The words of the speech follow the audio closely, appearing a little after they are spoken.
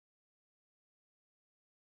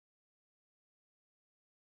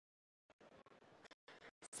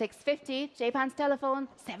650, Japan's telephone,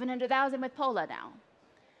 700,000 with Pola now.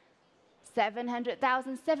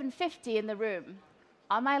 700,000, 750 in the room.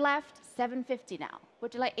 On my left, 750 now.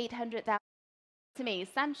 Would you like 800,000? To me,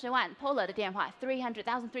 30万, Pola 的电话,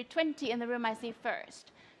 300,000, 320 in the room I see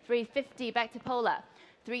first. 350 back to Pola.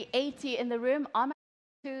 380 in the room, on my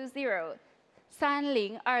 20.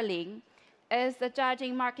 3020 is the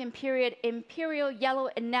judging marking period imperial yellow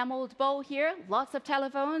enameled bowl here. Lots of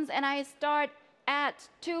telephones, and I start at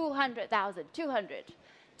 200,000.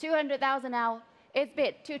 200,000 now. It's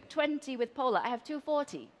bid 220 with Pola. I have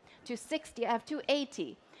 240. 260. I have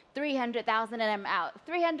 280. 300,000 and I'm out.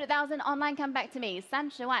 300,000 online, come back to me.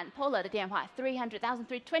 30万 Pola 的电话. 300,000,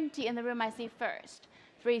 320 in the room I see first.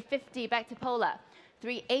 350 back to Pola.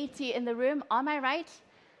 380 in the room on my right.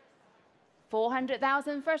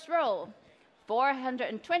 400,000 first row.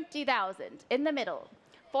 420,000 in the middle.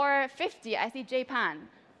 450, I see Japan.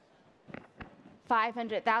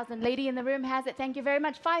 500,000, lady in the room has it. Thank you very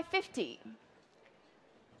much. 550.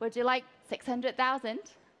 Would you like 600,000?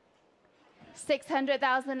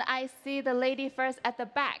 600,000, I see the lady first at the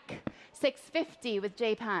back. 650 with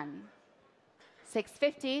Japan.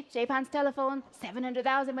 650, Japan's telephone,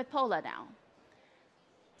 700,000 with Pola now.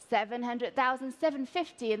 700,000,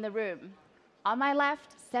 750 in the room. On my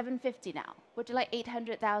left, 750 now. Would you like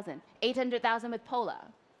 800,000? 800,000 with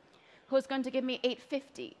Pola. Who's going to give me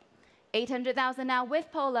 850? 800,000 now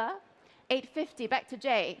with Pola. 850 back to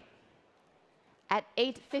Jay. At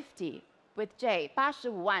 850 with Jay.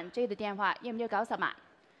 85万 Jay 的电话要唔要90萬?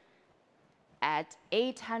 At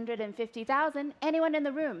 850,000, anyone in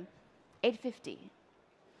the room? 850.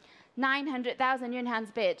 900,000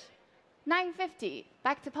 Yunhan's bid. 950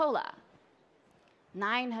 back to Pola.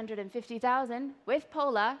 950,000 with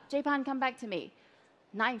Pola. Japan, come back to me.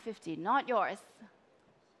 950, not yours.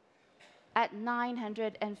 At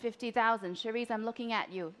 950,000, Cherise, I'm looking at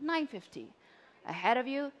you. 950. Ahead of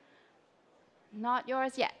you. Not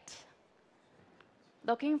yours yet.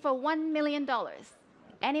 Looking for $1 million.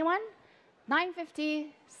 Anyone?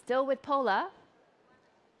 950, still with Pola.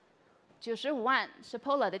 95万是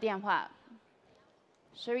Pola 的电话.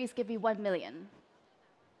 Cherise, give me 1 million.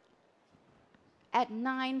 At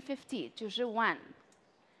 950, 95万.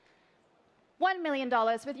 $1 million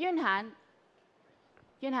with Yunhan.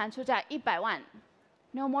 Yunhan 出价100万.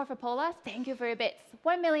 No more for Pola. Thank you for your bits.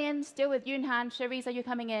 1 million, still with Yunhan. Cherise, are you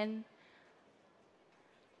coming in?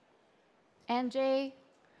 And Jay,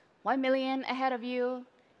 1 million ahead of you.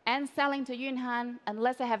 And selling to Yunhan,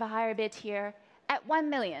 unless I have a higher bid here, at 1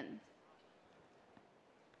 million.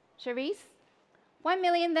 Cherise, 1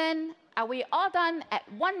 million then. Are we all done at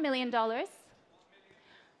 $1 million?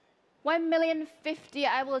 1,050,000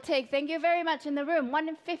 I will take. Thank you very much in the room.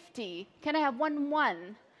 150. Can I have 1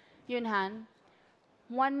 Yunhan?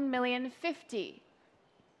 1,050,000.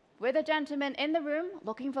 With a gentleman in the room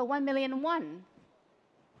looking for 1,001,000.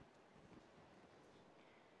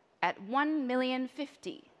 At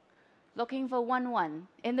 1,050,000. Looking for 1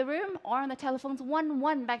 in the room or on the telephones.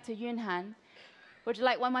 1 back to Yunhan. Would you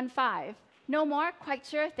like 115? No more? Quite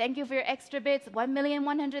sure. Thank you for your extra bids.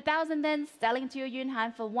 1,100,000 then. Selling to you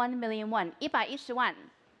Yunhan for 1,001,000. 110万.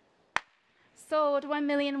 Sold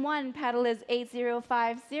 1,001,000. Paddle is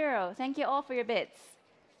 8050. Thank you all for your bids.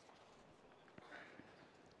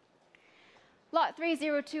 Lot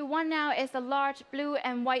 3021 now is the large blue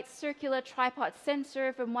and white circular tripod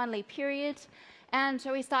sensor from Wanli period. And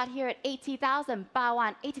shall we start here at 80,000? 八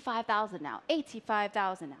万, 85,000 now.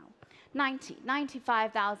 85,000 now. 90,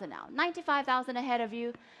 95,000 now. 95,000 ahead of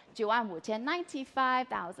you. 95,000,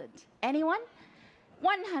 95,000. Anyone?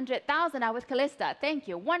 100,000 now with Callista. Thank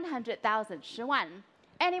you. 100,000. 10万.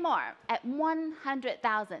 Any more? At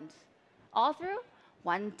 100,000. All through?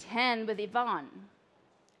 110 with Yvonne.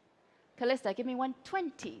 Callista, give me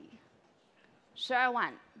 120. 12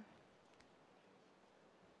万.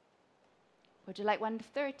 Would you like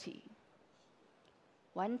 130?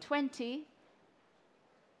 120.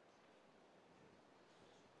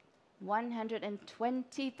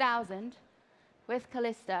 120,000 with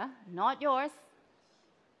Callista, not yours.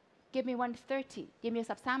 Give me 130. Give me a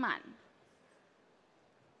subsaman.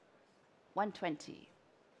 120.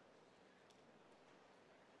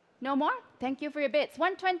 No more? Thank you for your bits.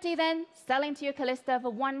 120 then. Selling to you, Callista, for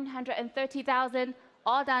 130,000.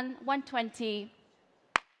 All done. 120.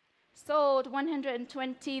 Sold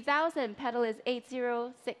 120,000. Pedal is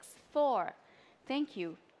 8064. Thank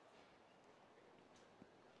you.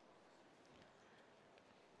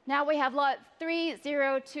 Now we have lot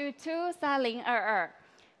 3022, Saling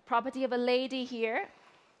property of a lady here.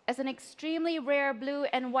 It's an extremely rare blue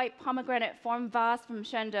and white pomegranate form vase from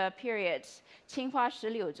Shenda period, 青花石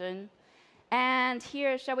榴针. And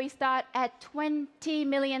here, shall we start at $20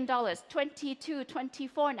 million? 22,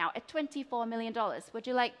 24 now, at $24 million. Would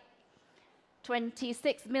you like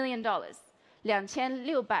 $26 million?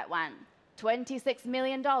 2600万 $26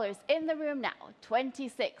 million in the room now.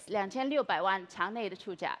 26 2600万场内的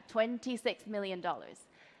出价 $26 million.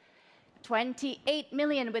 28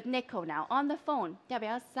 million with Nico now on the phone. 要不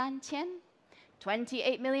要3000?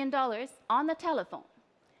 $28 million on the telephone.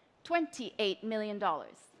 $28 million.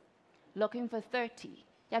 Looking for 30.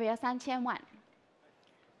 要不要3000万?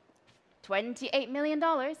 $28 million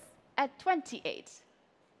at 28.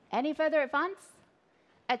 Any further advance?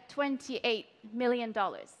 At $28 million.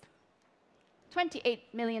 $28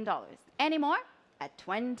 million. Any more? At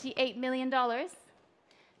 $28 million.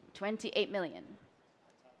 $28 million.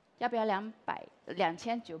 要不要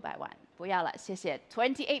2900万？不要了，谢谢。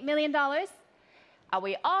$28 million. Are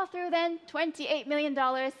we all through then? $28 million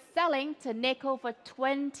selling to Nico for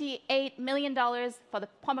 $28 million for the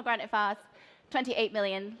pomegranate vase. $28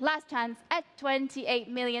 million. Last chance at $28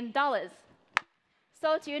 million.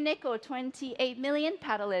 Sold to you, Nico. $28 million.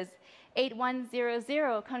 Paddle is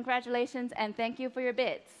 8100. Congratulations and thank you for your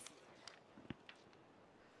bids.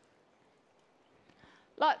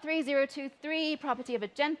 Lot 3023, property of a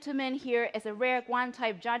gentleman. Here is a rare Guan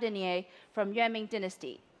type Jardinier from Yuanming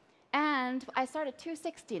Dynasty. And I start at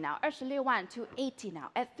 260 now. 26万 280 now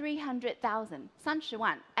at 300,000. 30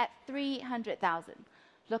万 at 300,000.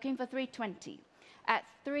 Looking for 320 at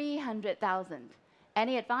 300,000.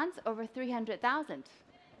 Any advance over 300,000?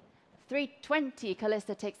 320.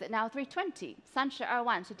 Callista takes it now. 320. 32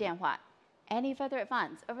万是电话. Any further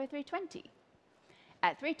advance over 320?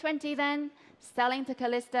 At 320 then, selling to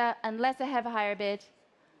Callista unless I have a higher bid.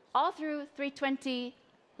 All through 320.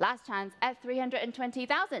 Last chance at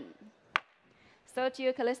 320,000. So to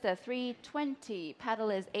you, Callista, 320. Paddle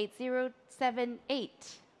is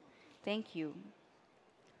 8078. Thank you.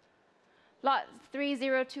 Lot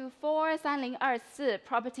 3024, 3024,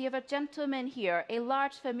 property of a gentleman here. A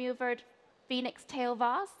large Vermeulvert phoenix tail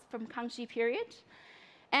vase from Kangxi period.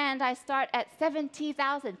 And I start at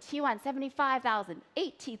 70,000, T1, 75,000,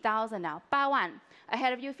 80,000 now. 8万.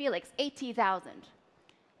 Ahead of you, Felix, 80,000.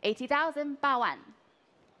 80,000, 8万.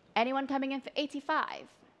 Anyone coming in for 85?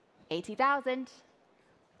 80,000.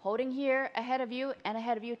 Holding here, ahead of you, and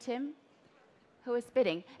ahead of you, Tim. Who is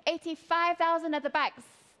bidding? 85,000 at the back,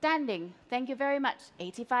 standing. Thank you very much.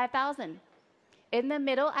 85,000. In the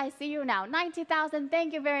middle, I see you now. 90,000.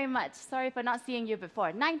 Thank you very much. Sorry for not seeing you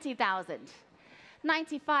before. 90,000.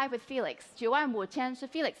 95 with Felix. 95,000是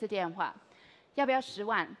Felix 的电话。要不要10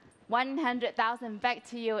万? 100,000 back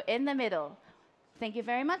to you in the middle. Thank you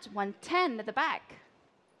very much. 110 at the back.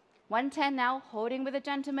 110 now, holding with a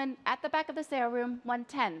gentleman at the back of the sale room.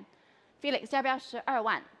 110. Felix 要不要12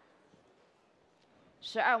万?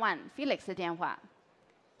 12万 Felix 的电话。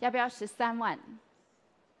要不要13万?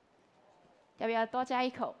 要不要多加一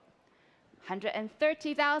口?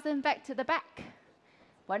 130,000 back to the back.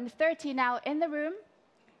 130 now in the room.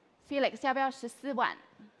 Felix 要不要14万?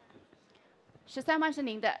 13万是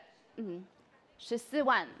您的。14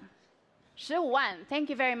万。15万. Thank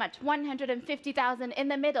you very much. 150,000 in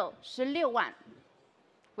the middle. 16万.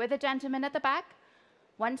 With a gentleman at the back.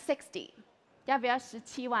 160. 要不要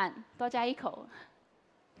17万? 多加一口。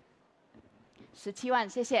17万，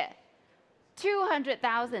谢谢。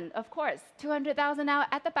200,000, of course. 200,000 now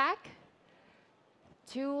at the back.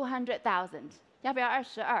 200,000. 要不要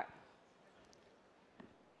22?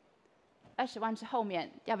 20万是后面，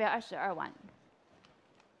要不要22万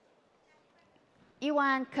？1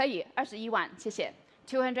万可以，21万，谢谢。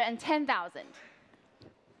210,000.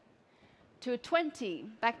 220.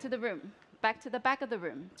 Back to the room. Back to the back of the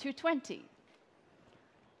room. 220.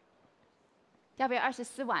 要不要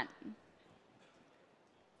24万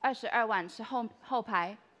？22万是后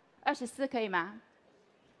排，24可以吗？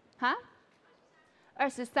哈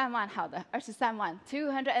？23万，好的，23万。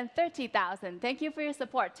230,000. Thank you for your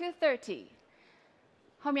support. 230.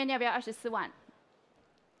 后面要不要24万？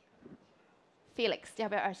 Felix 要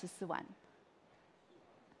不要24万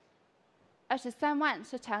？23万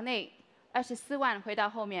是场内，24万回到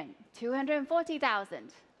后面。240,000.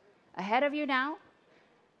 Ahead of you now.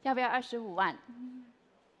 要不要25万？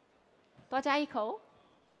多加一口。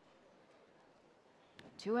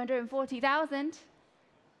240,000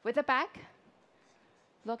 with the back.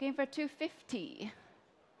 Looking for 250.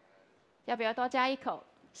 要不要多加一口？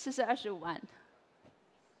试试25万。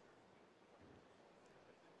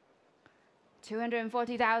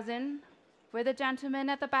240,000 with a gentleman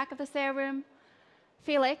at the back of the sale room.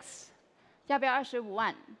 Felix, 要不要25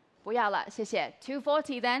万？不要了，谢谢。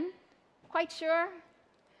240 then. Quite sure?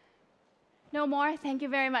 No more. Thank you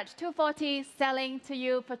very much. 240 selling to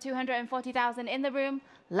you for 240,000 in the room.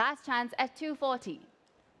 Last chance at 240.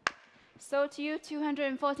 So to you,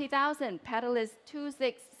 240,000. Pedal is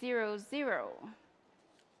 2600.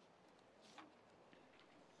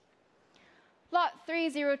 Lot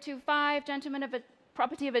 3025, gentleman of a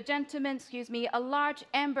property of a gentleman, a large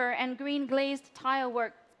amber and green glazed tile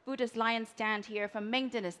work Buddhist lion stand here from Ming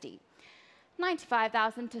Dynasty.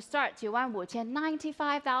 95,000 to start, 95,000,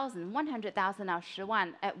 95,000, 100,000 now, 10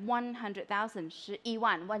万 at 100,000, 11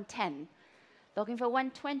万, 110. Looking for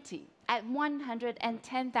 120 at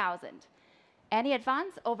 110,000. Any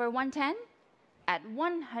advance over 110 at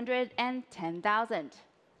 110,000.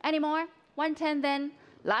 Any more? 110 then.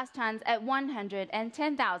 Last chance at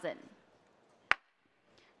 110,000.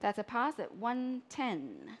 That's a pass at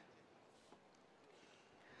 110.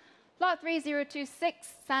 Lot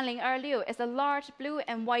 3026, Sanling Erliu, is a large blue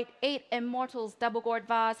and white 8 Immortals double gourd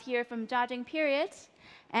vase here from Jiajing period.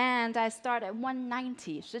 And I start at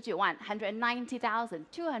 190, 19万,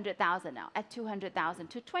 190,000, 200,000 now, at 200,000,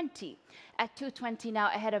 220. At 220 now,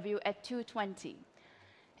 ahead of you at 220.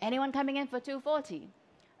 Anyone coming in for 240?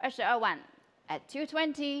 22万, at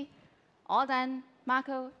 220. All done.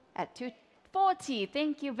 Marco, at 240.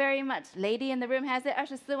 Thank you very much. Lady in the room has it.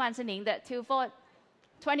 24万是您的 240.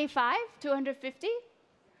 25, 250,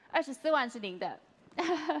 24万是您的。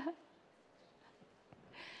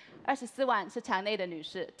24万是场内的女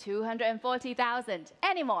士。240,000.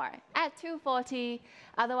 Any more at 240?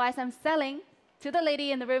 Otherwise, I'm selling to the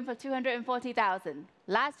lady in the room for 240,000.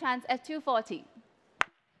 Last chance at 240.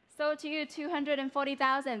 So to you,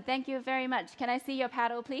 240,000. Thank you very much. Can I see your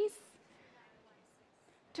paddle, please?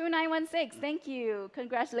 2916. Thank you.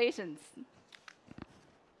 Congratulations.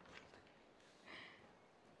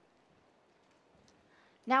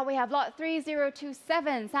 Now we have lot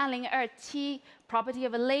 3027, Sanling Erqi, property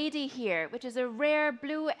of a lady here, which is a rare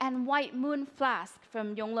blue and white moon flask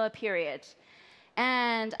from Yongle period.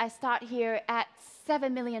 And I start here at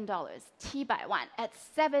 $7 million, 700万, at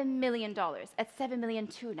 $7 million, at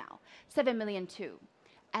 7,200,000 now, 7,200,000,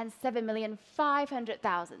 and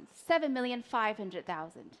 7,500,000,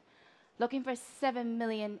 7,500,000. Looking for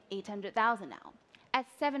 7,800,000 now, at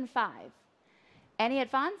 7.5. Any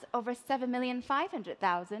advance over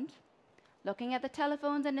 7,500,000. Looking at the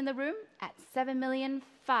telephones and in the room at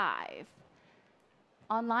 7,500,000.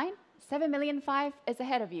 Online, 7,500,000 is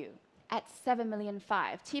ahead of you at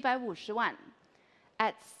 7,500,000. 750万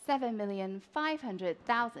at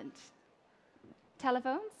 7,500,000.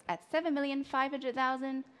 Telephones at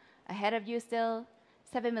 7,500,000. Ahead of you still,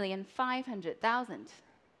 7,500,000.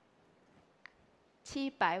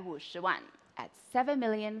 750万 at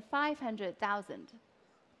 7,500,000.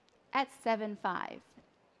 At 7.5.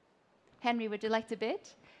 Henry, would you like to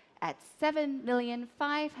bid? At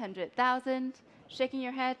 7,500,000. Shaking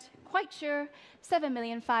your head, quite sure.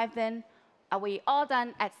 7,500,000 then. Are we all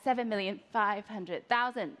done at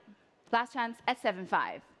 7,500,000? Last chance at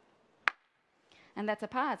 7.5. And that's a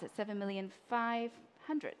pass at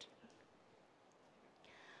 7,500,000.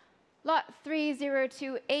 Lot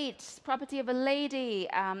 3028, property of a lady,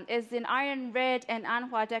 is in iron red and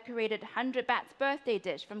Anhua decorated 100 bahts birthday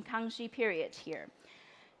dish from Kangxi period here.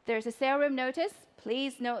 There's a sale room notice.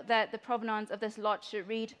 Please note that the provenance of this lot should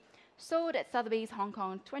read, sold at Sotheby's, Hong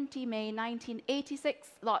Kong, 20 May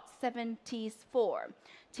 1986, lot 74.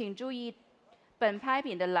 请注意，本拍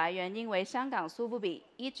品的来源因为香港苏富比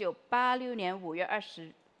1986年5月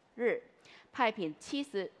20日，拍品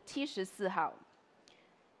74号。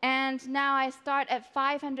And now I start at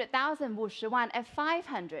 500,000, 50万 at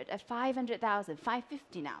 500, at 500,000,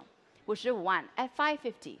 550 now. 55万 at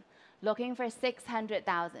 550. Looking for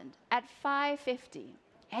 600,000 at 550.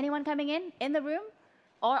 Anyone coming in the room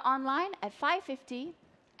or online at 550?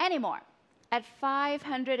 Any more? At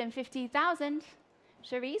 550,000.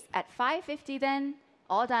 Cherise at 550 then.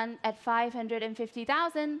 All done at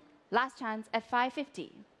 550,000. Last chance at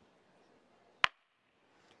 550.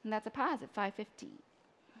 And that's a pass at 550.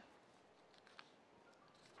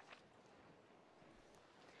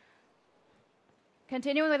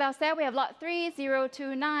 Continuing with our sale, we have lot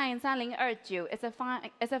 3029, Sanling Erju. It's a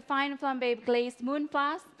fine flambe glazed moon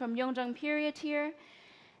flask from Yongjing period here.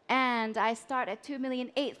 And I start at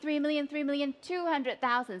 2,800,000,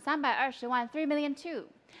 3,200,000, 320万, 3,200,000.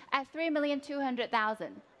 At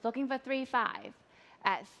 3,200,000, looking for 3.5.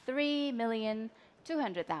 At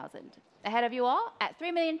 3,200,000. Ahead of you all at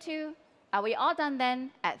 3,200,000. Are we all done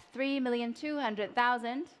then? At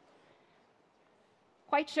 3,200,000.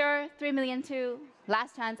 Quite sure, 3,200,000.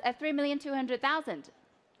 Last chance at 3,200,000.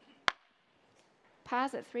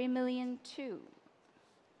 Pass at 3,200,000.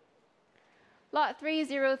 Lot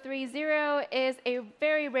 3030 is a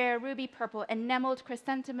very rare ruby purple enameled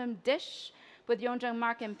chrysanthemum dish with Yongjing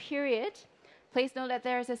mark and period. Please note that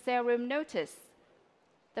there is a sale room notice.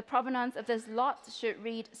 The provenance of this lot should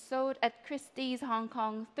read sold at Christie's Hong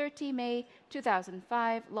Kong 30 May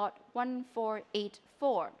 2005 lot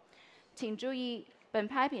 1484. 请注意本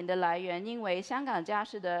拍品的来源应为香港家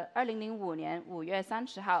事的2005年5月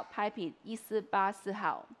30号拍品1484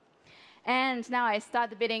号。And now I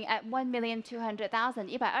start the bidding at 1,200,000,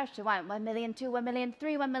 120万, 1,000,002,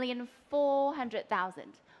 1,000,003,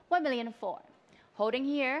 1,400,000, 1,004,000. Holding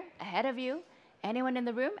here, ahead of you, anyone in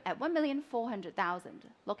the room at 1,400,000.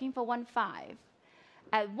 Looking for 1,500,000.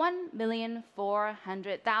 At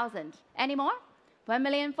 1,400,000. Any more?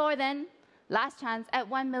 1,004,000 then. Last chance at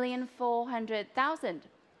 1,400,000.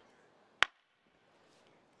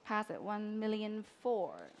 Pass at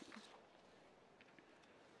 1,004,000.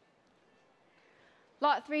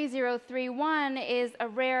 Lot 3031 is a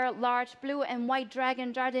rare large blue and white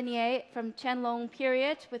dragon jardinier from Qianlong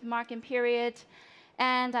period with mark and period.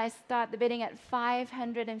 And I start the bidding at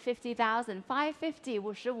 550,000. 550,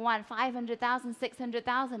 55万, 500,000,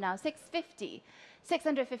 600,000 now, 650.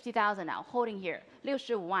 650,000 now, holding here.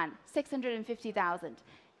 65万, 650,000.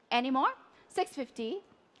 Any more? 650.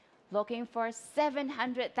 Looking for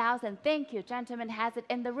 700,000. Thank you, gentleman has it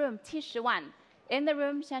in the room. 70万. In the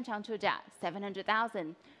room, 现场出价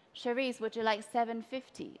 700,000. Cherise, would you like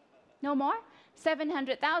 750? No more?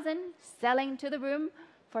 700,000. Selling to the room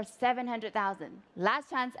for 700,000. Last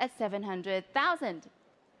chance at 700,000.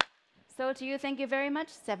 So to you, thank you very much.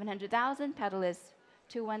 700,000. Pedal is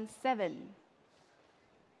 217.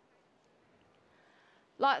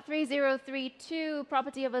 Lot 3032,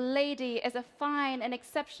 property of a lady, is a fine and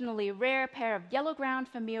exceptionally rare pair of yellow ground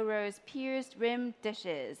Famille Rose pierced rim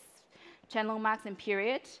dishes. Qianlong marks and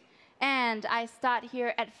period. And I start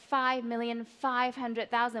here at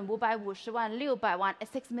 5,500,000. 550万, 600万, at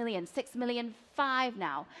 6 million, 6 million 5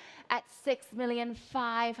 now. At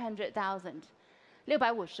 6,500,000.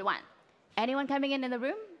 650万. Anyone coming in the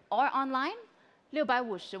room or online?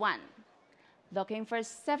 650万. Looking for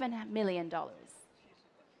 $7 million.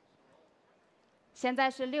 现在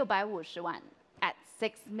是650万 at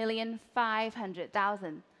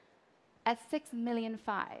 6,500,000. At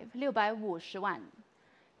 6,500,000, 650万。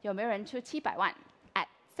有没有人出700万 at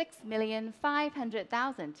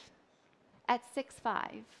 6,500,000? At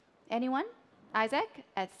 65. Anyone? Isaac?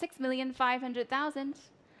 At 6,500,000.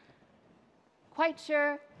 Quite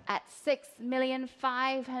sure? At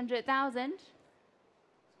 6,500,000.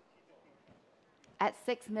 At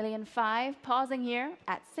 6,500,000. Pausing here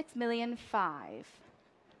at 6,500,000.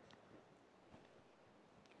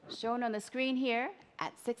 Shown on the screen here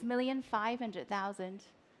at 6,500,000.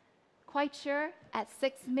 Quite sure? At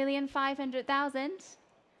 6,500,000.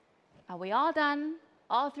 Are we all done?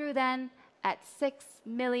 All through then at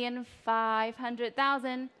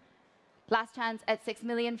 6,500,000. Last chance at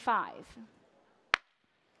 6,500,000.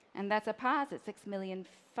 And that's a pass at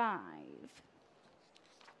 6,500,000.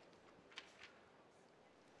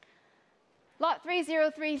 Lot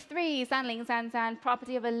 3033, 3033,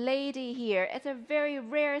 property of a lady here. It's a very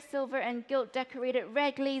rare silver and gilt decorated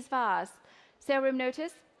red glaze vase. Sale room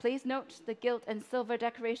notice. Please note the gilt and silver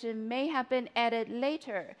decoration may have been added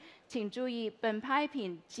later. 请注意本拍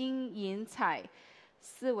品金银彩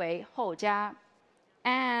思维后加.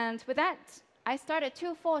 And with that, I start at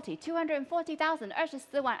 240, 240,000,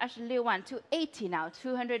 24万, 26万, 280 now,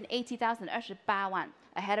 280,000, 28万.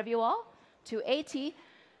 Ahead of you all, 280.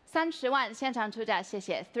 30万现场出价，谢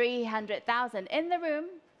谢。300,000 in the room,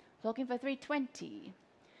 looking for 320.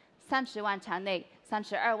 30万场内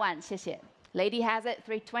32万，谢谢。Lady has it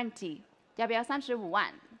 320. 要不要35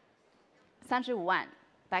万？35万。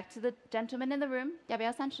Back to the gentleman in the room. 要不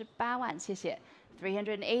要38万？谢谢。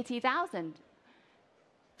380,000.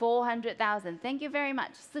 400,000. Thank you very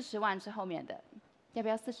much. 40万是后面的。要不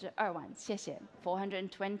要42万？谢谢。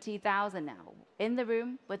420,000 now. In the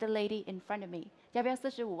room with the lady in front of me. 要不要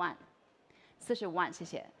45万？45万，谢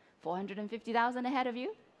谢。450,000 ahead of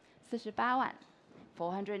you. 48万。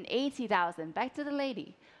480,000. Back to the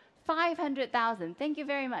lady. 500,000. Thank you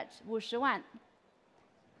very much. 50万。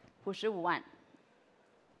55万。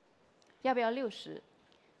要不要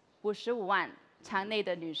60？55万，场内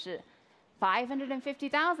的女士。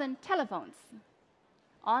550,000 telephones.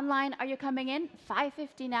 Online, are you coming in?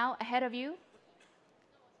 550 now ahead of you.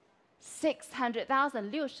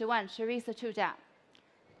 600,000, 60万 Charisse 出价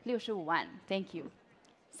65万 Thank you.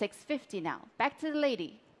 650 now. Back to the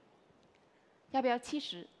lady. 要不要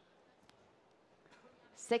70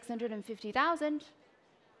 650,000.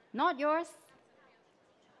 Not yours.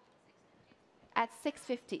 At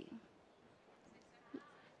 650.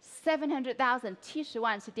 700,000 70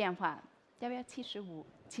万是电话，要不要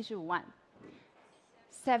75万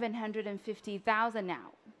 750,000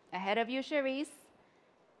 now. Ahead of you, Cherise.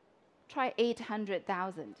 Try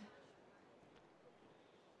 800,000.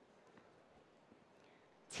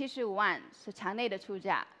 75万是场内的出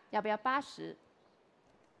价，要不要80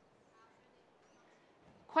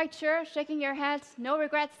 ？Quite sure, shaking your head, no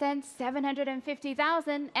regrets then,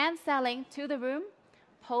 750,000 and selling to the room.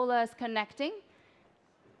 Paula is connecting.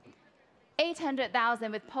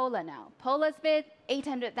 800,000 with Paula now. Paula's bid,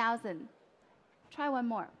 800,000. Try one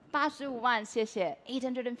more. 85万，谢谢。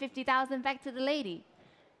850,000 back to the lady.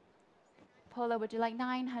 Paula, would you like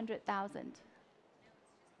 900,000?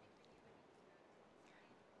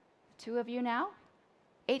 Two of you now.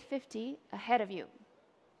 850 ahead of you.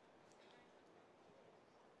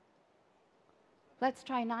 Let's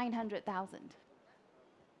try 900,000.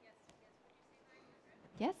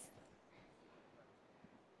 Yes?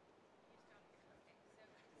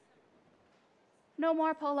 No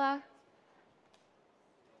more, Paula.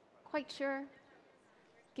 Quite sure.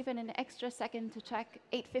 Give it an extra second to check.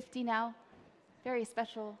 850 now. Very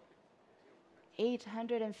special.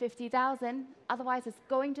 850,000. Otherwise, it's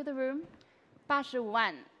going to the room. 85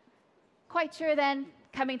万. Quite sure then.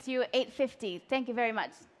 Coming to you, 850. Thank you very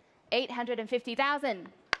much. 850,000.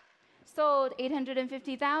 Sold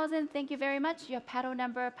 850,000. Thank you very much. Your paddle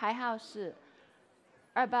number 牌号是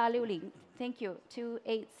2860. Thank you.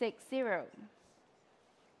 2860.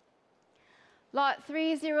 Lot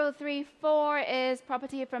 3034 is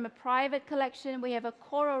property from a private collection. We have a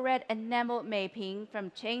coral red enamel Meiping from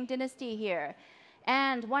Qing Dynasty here.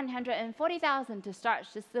 And 140,000 to start.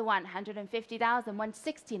 150,000.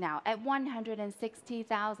 160 now. At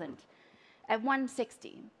 160,000. At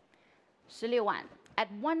 160. 16万. At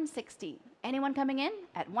 160. Anyone coming in?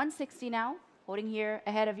 At 160 now. Holding here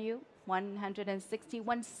ahead of you. 160.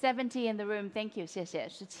 170 in the room. Thank you. 谢谢.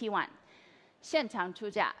 17万. 现场出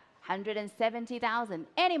价. 170,000.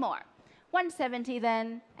 Any more? 170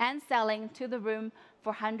 then, and selling to the room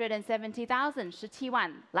for 170,000. 17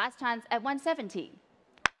万. Last chance at 170.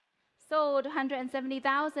 Sold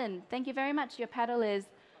 170,000. Thank you very much. Your paddle is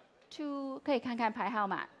 2. 可以看看牌号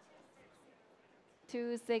码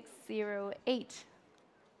 2608.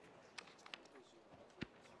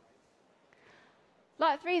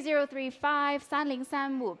 Lot 3035, Sanling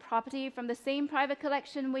Sanwu, property from the same private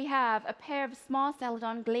collection. We have a pair of small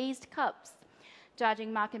Celadon glazed cups.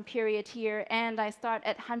 Judging mark and period here, and I start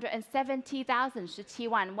at 170,000. 17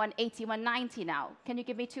万, 180, 190 now. Can you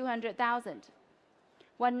give me 200,000?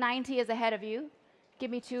 190 is ahead of you. Give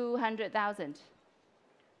me 200,000.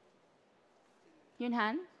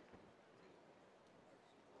 Yunhan?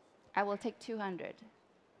 I will take 200.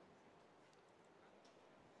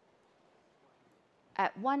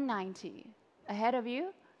 At 190, ahead of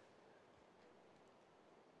you,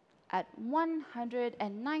 at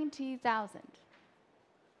 190,000.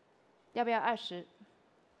 要不要20?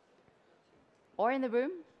 Or in the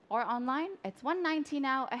room, or online, it's 190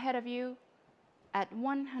 now, ahead of you, at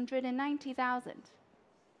 190,000.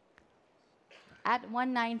 At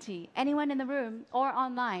 190. Anyone in the room or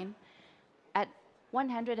online, at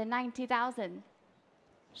 190,000.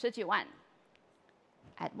 19万.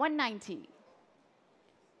 At 190.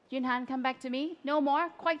 Yunhan, come back to me. No more.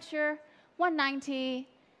 Quite sure. 190.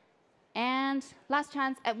 And last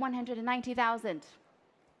chance at 190,000.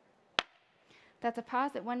 That's a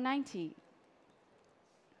pass at 190.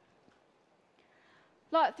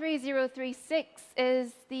 Lot 3036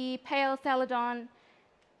 is the pale Celadon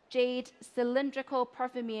jade cylindrical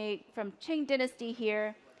perfumier from Qing Dynasty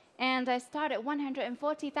here. And I start at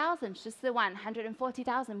 140,000. 14万.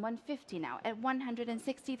 140,000. 150 now. At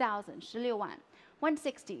 160,000. 16万.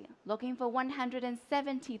 160, looking for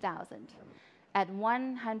 170,000. At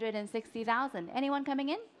 160,000. Anyone coming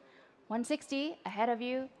in? 160, ahead of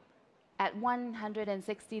you. At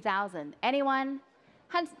 160,000. Anyone?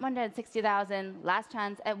 160,000. Last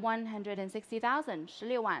chance at 160,000.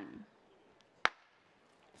 16万.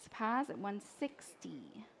 Let's pass at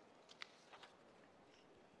 160.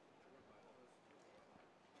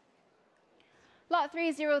 Lot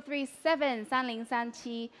 3037, Sanling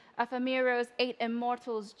Sanqi, a Famiro's 8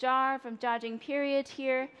 Immortals jar from judging period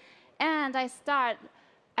here. And I start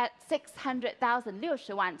at 600,000.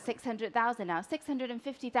 60万, 600,000 now.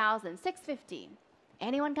 650,000. 650.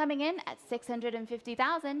 Anyone coming in at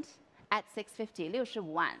 650,000? At 650. 65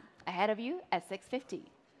万. Ahead of you at 650.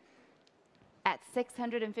 At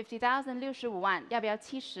 650,000. 65万. 要不要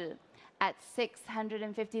70? At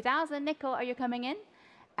 650,000. Nicole, are you coming in?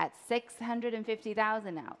 At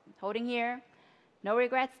 650,000 now. Holding here. No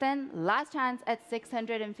regrets then. Last chance at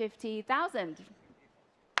 650,000.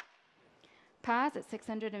 Pass at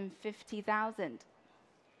 650,000.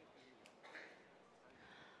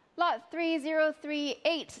 Lot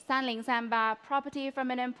 3038, 3038, property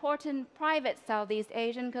from an important private Southeast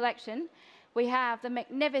Asian collection. We have the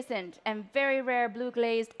magnificent and very rare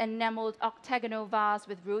blue-glazed enameled octagonal vase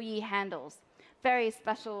with ruyi handles. Very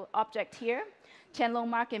special object here. Qianlong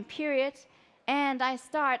mark and period. And I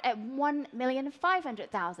start at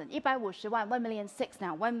 1,500,000. 150万, 1,006,000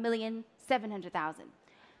 now. 1,700,000.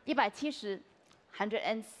 170,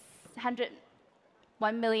 100,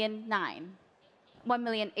 1,009,000.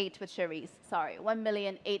 1,008,000 with Cherise. Sorry,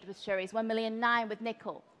 1,008,000 with Cherise. 1,009,000 with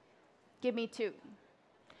nickel. Give me two.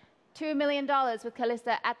 $2 million with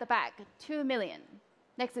Callista at the back. 2 million.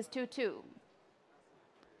 Next is 2-2.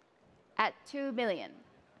 At 2 million.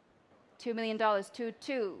 $2 million,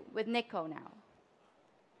 2-2 with nickel now.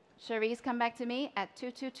 Cherise, come back to me at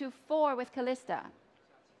 2-2-2-4 with Callista.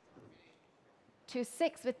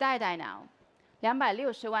 2-6 with Dai Dai now.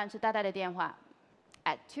 260万是大大的电话.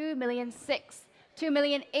 At 2,006,000.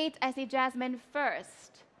 2,008,000 I see Jasmine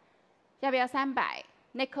first. 要不要300?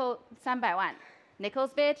 Nickel 300万.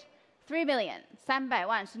 Nickel's bid 3 million. 300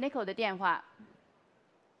万是 Nickel 的电话.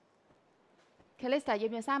 Callista 要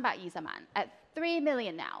不要320万? At 3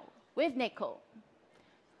 million now with Nickel.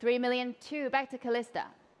 3 million 2 back to Callista.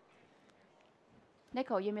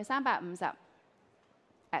 Nickel 要不要350?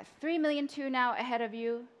 At 3 million 2 now ahead of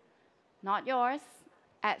you. Not yours.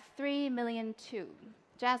 At 3 million 2.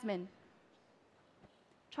 Jasmine.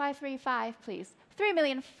 Try 3-5, please. 3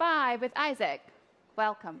 million 5 with Isaac.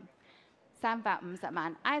 Welcome. 350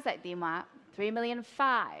萬 Isaac 電話 3 million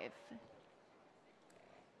 5.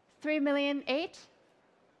 3 million 8.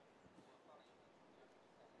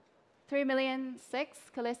 3 million 6,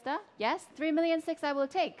 Callista. Yes, 3 million 6 I will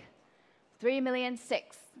take. 3 million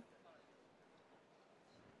 6.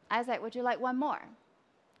 Isaac, would you like one more?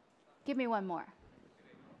 Give me one more.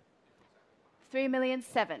 3 million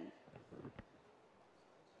 7.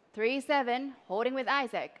 3-7, holding with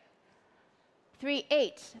Isaac.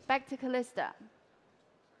 3-8, back to Callista.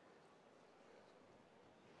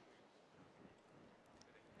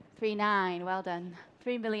 3-9, well done.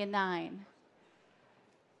 3 million 9.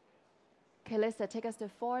 Callista, take us to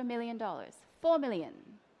 $4 million. 4 million.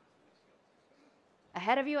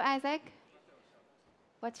 Ahead of you, Isaac.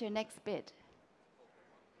 What's your next bid?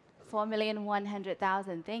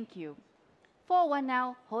 4,100,000. Thank you. 4-1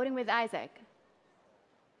 now, holding with Isaac.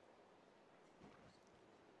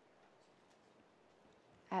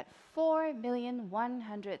 At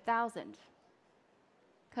 4,100,000.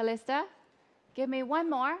 Callista, give me one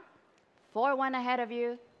more. 4-1 ahead of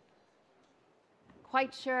you.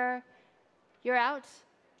 Quite sure you're out.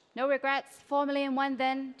 No regrets. 4 million 1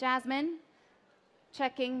 then, Jasmine.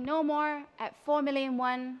 Checking no more at 4 million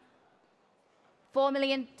 1. 4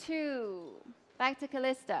 million 2. Back to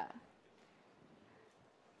Callista.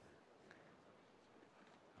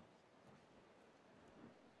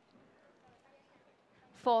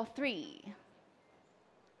 For 3.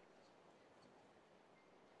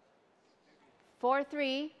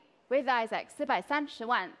 4-3 with Isaac 430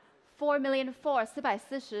万 4 million 4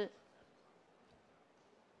 440.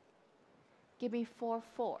 Give me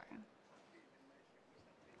 4-4.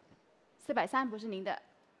 430不是您的。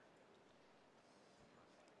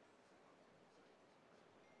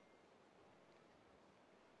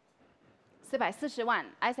440万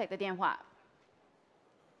Isaac 的电话。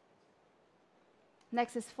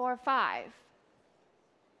Next is 4-5.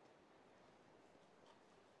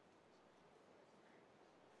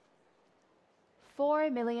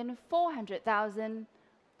 4,400,000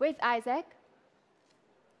 with Isaac.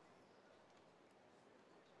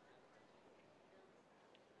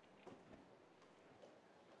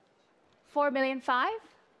 $4 million 5.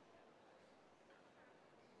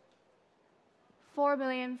 4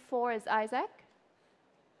 million 4 is Isaac.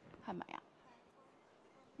 係咪啊？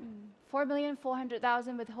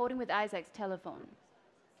 4,400,000 with holding with Isaac's telephone.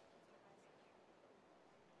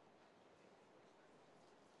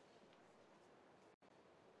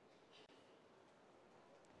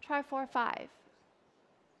 Try 4-5.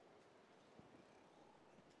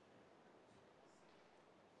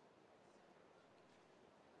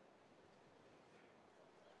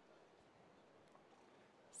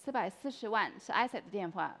 $440万是 Isaac 的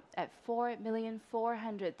电话 at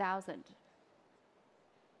 4,400,000.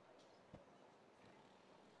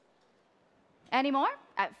 Any more?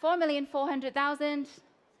 At 4,400,000.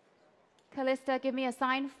 Callista, give me a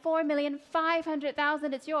sign.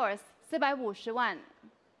 4,500,000. It's yours. 450万。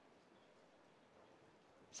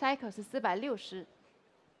下一口是460。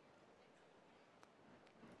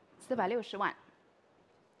460万。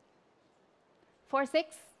4-6.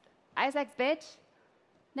 Isaac's bid.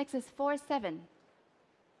 Next is 4-7.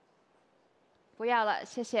 不要了，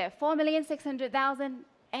谢谢。4,600,000.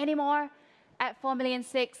 Any more? At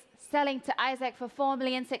 4,600,000. Selling to Isaac for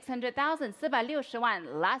 4,600,000. 460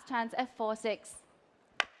万. Last chance at 4-6.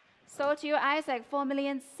 Sold to you, Isaac,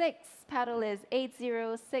 4,600,000. Paddle is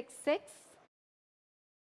 8066.